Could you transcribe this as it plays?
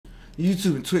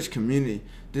YouTube and Twitch community.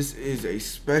 This is a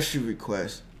special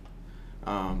request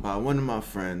by one of my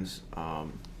friends,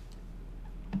 and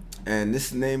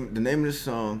the name of the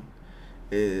song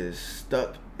is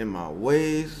 "Stuck in My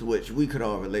Ways," which we could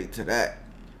all relate to that.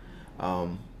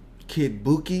 Kid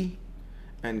Bookie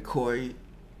and Corey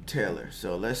Taylor.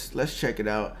 So let's check it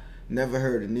out. Never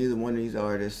heard of neither one of these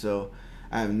artists, so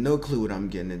I have no clue what I'm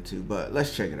getting into, but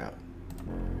let's check it out.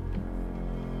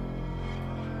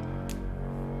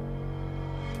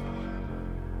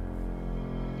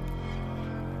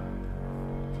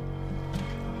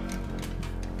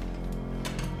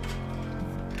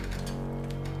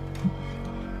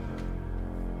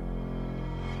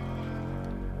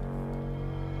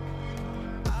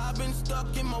 I've been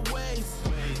stuck in my ways,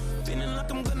 feeling like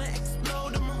I'm gonna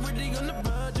explode. I'm already on the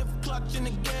verge of clutching the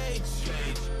gauge.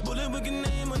 Bullet with a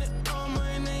name on it, all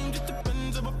my name just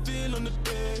depends how I feel on the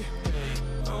day.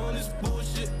 All this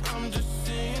bullshit, I'm just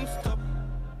saying stop.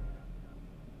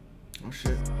 Oh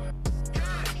shit.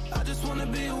 I just wanna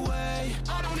be away.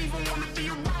 I don't even wanna be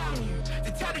around you.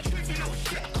 To tell the truth, you know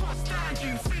shit, I can't stand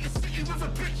you. Free the city with a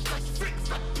bitch that's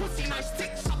fixed, like pussy, nice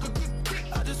dick, suck a good dick.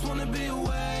 I just wanna be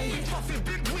away. We puffin'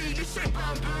 big weed, this shit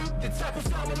bamboo. The type of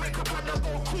flower make a brother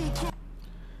go cool.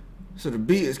 So the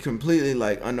beat is completely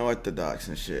like unorthodox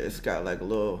and shit. It's got like a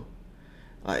little,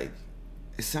 like,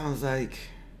 it sounds like.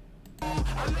 A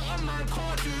little man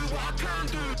can't do what I can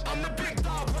do. I'm the big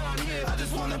dog around here. I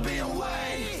just wanna be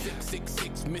away.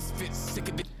 666 misfits, sick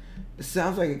of it. It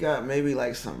sounds like it got maybe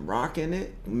like some rock in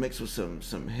it, mixed with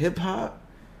some hip hop,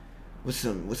 with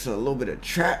a little bit of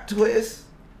trap twist.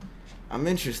 I'm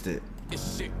interested.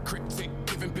 This shit cryptic,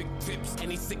 giving big tips.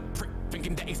 Any sick prick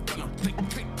thinking that he's gonna click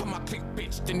on my click,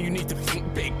 bitch. Then you need to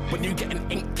think big. When you get an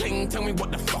inkling, tell me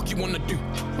what the fuck you wanna do.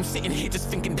 I'm sitting here just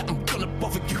thinking that I'm gonna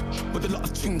bother you with a lot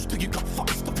of tunes till you can't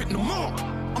fucking stop it no more.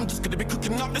 I'm just gonna be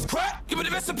cooking up this crap. Give me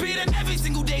the recipe, then every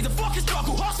single day's a fucking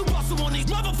struggle. Hustle, bustle on these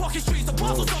motherfucking streets. The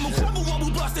puzzle, stumble, crumble,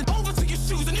 wobble, busting over to your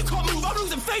shoes, and you can't move. I'm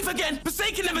losing faith again.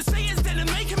 Forsaking them and Satan's dead and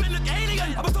make him look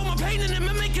alien. I throw my pain in him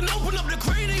and make him open up the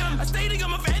cranium. A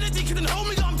stadium of energy couldn't hold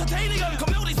me, I'm titanium.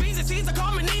 Come all these beans and seeds, I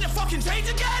come and need a fucking change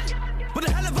again. What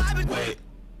the hell have I been? Wait,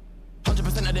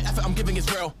 100% of the effort I'm giving is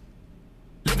real.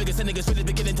 Living as a nigga's really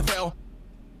beginning to fail.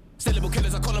 Syllable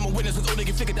killers, I call them a winners. With all they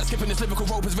get figured that skipping this lyrical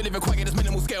rope is really required this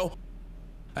minimal skill.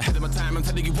 Ahead of my time, I'm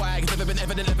telling you why. It's never been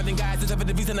evident, guys. It's ever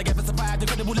the reason I ever survived.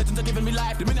 Incredible legends are giving me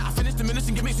life. The minute I finish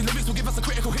diminishing, give me some lyrics will give us a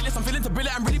critical hit list. I'm feeling to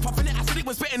brilliant, I'm really popping it. I said it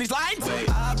when spitting these lines.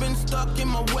 I've been stuck in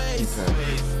my ways,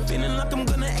 feeling like I'm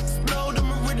gonna explode. I'm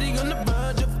already on the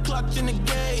verge of clutching the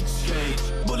gauge.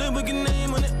 Bullet with a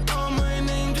name on it, all my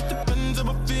name just depends how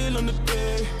I feel on the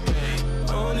day.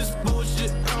 All this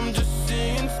bullshit, I'm just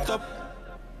saying stop.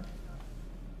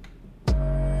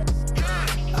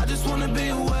 I just wanna be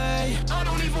away. I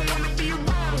don't even wanna be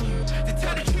around you. To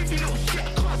tell the truth, you know shit,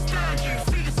 I can't stand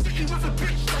you. Free the city with a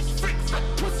bitch that's fixed,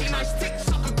 like pussy, nice dick,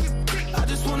 suck a good dick. I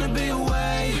just wanna be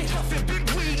away. We puffin' big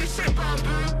weed, this shit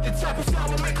bamboo. The type of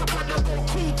flower make a brother go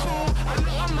cool. A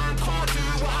little man can't do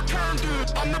what I can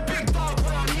do. I'm the big dog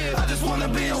around here. I just wanna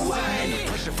be away.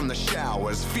 Pressure from the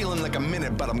showers, feeling like a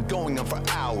minute, but I'm going on for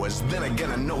hours. Then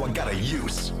again, I know I got a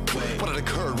use. What had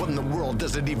occurred? What in the world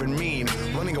does it even mean?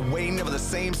 Running away, never the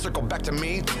same, circle back to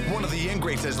me. One of the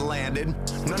ingrates has landed.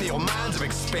 None of your minds have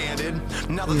expanded.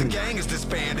 Now that the gang is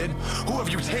disbanded, who have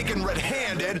you taken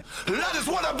red-handed? I just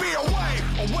wanna be away,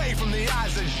 away from the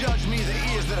eyes that judge me,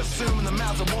 the ears that assume, and the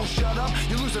mouths that won't shut up.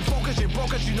 You're losing focus, you're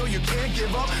broke, you know you can't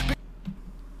give up.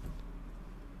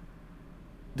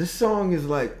 This song is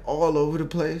like all over the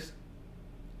place,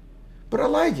 but I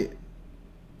like it.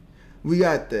 We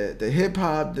got the hip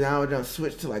hop, now it done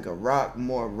switched to like a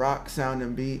more rock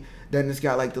sounding beat. Then it's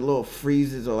got like the little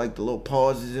freezes or like the little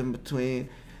pauses in between.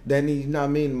 Then you know what I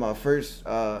mean, the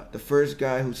first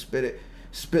guy who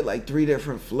spit like 3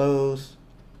 different flows.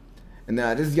 And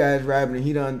now this guy's rapping and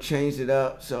he done changed it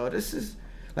up. So this is,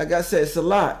 like I said, it's a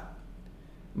lot.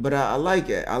 But I like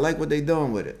it. I like what they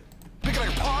doing with it. Picking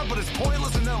it apart, but it's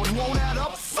pointless and now it won't add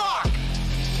up. Fuck!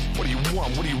 What do you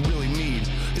want? What do you really need?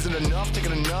 Isn't enough,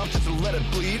 taking enough just to let it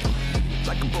bleed?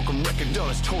 Like a broken record, done,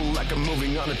 it's total like I'm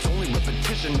moving on. It's only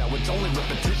repetition, now it's only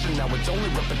repetition, now it's only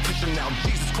repetition. Now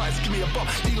Jesus Christ, give me a bump,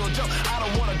 needle and jump. I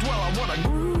don't wanna dwell, I wanna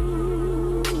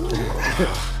groove.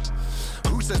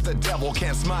 Who says the devil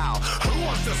can't smile? Who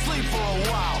wants to sleep for a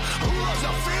while? Who loves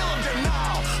a feel of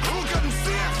denial? Who couldn't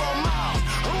see it for miles?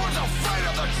 Who was afraid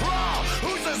of the trial?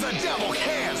 Who says the devil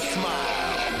can't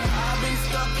smile? I've been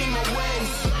stuck in my ways,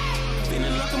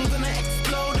 feeling like I'm gonna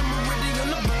explode. I'm already on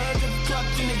the verge of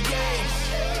clutching the gauge.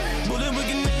 Bullet with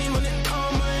a name on it,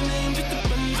 all my name just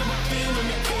depends how I feel on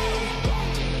the day.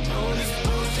 All this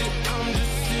bullshit,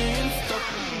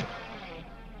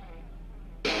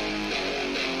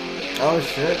 Oh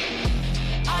shit.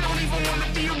 I don't even wanna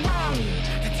be around you.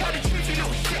 To tell the truth, you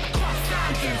know shit, I can't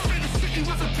stand you. See the city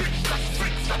with a bitch that's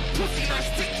freaks, that pussy, that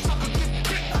sticks, suck a good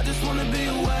dick. I just wanna be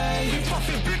away. You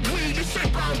puffin' big weed, this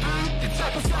shit bamboo. The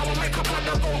type of flower make a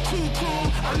brother go cool.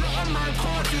 A lot of man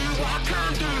can't do what I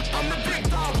can do. I'm the big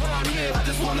dog around here. I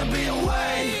just wanna be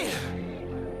away.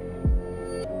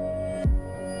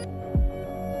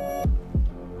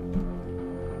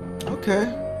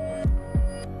 Okay.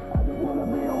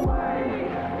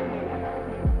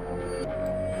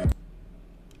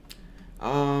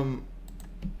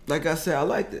 Like I said, I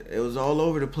liked it. It was all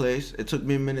over the place. It took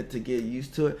me a minute to get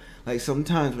used to it. Like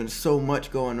sometimes when so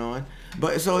much going on,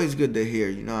 but it's always good to hear,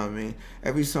 you know what I mean?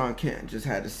 Every song can't just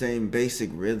have the same basic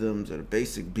rhythms or the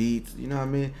basic beats, you know what I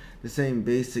mean? The same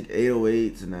basic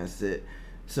 808s and that's it.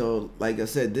 So like I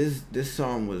said, this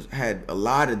song had a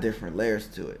lot of different layers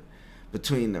to it.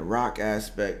 Between the rock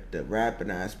aspect, the rapping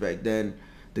aspect, then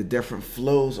the different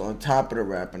flows on top of the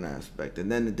rapping aspect, and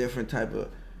then the different type of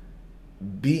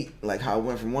beat, like how it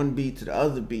went from one beat to the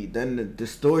other beat, then the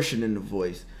distortion in the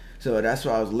voice. So that's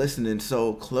why I was listening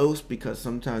so close, because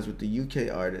sometimes with the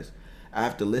UK artists, I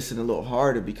have to listen a little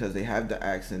harder because they have the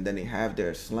accent, then they have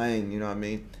their slang, you know what I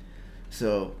mean?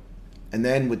 So, and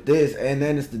then with this, and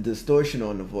then it's the distortion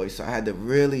on the voice, so I had to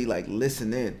really like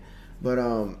listen in. But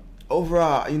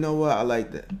overall, you know what, I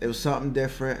liked it. It was something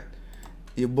different.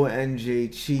 Your boy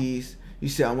NJCHEESE, you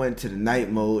see I went to the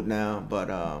night mode now, but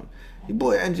your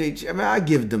boy NJCHEESE, I mean, I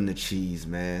give them the cheese,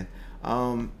 man.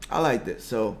 I liked it.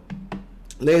 So,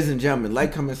 ladies and gentlemen,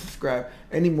 like, comment, subscribe.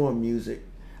 Any more music?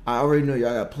 I already know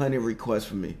y'all got plenty of requests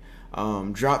from me.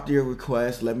 Drop your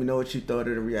requests. Let me know what you thought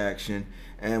of the reaction,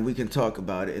 and we can talk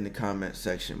about it in the comment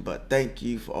section. But thank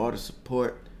you for all the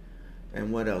support.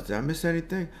 And what else? Did I miss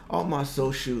anything? All my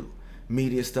social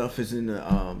media stuff is in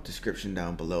the description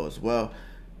down below as well.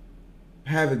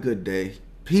 Have a good day.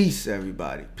 Peace,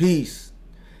 everybody. Peace.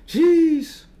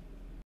 Jeez.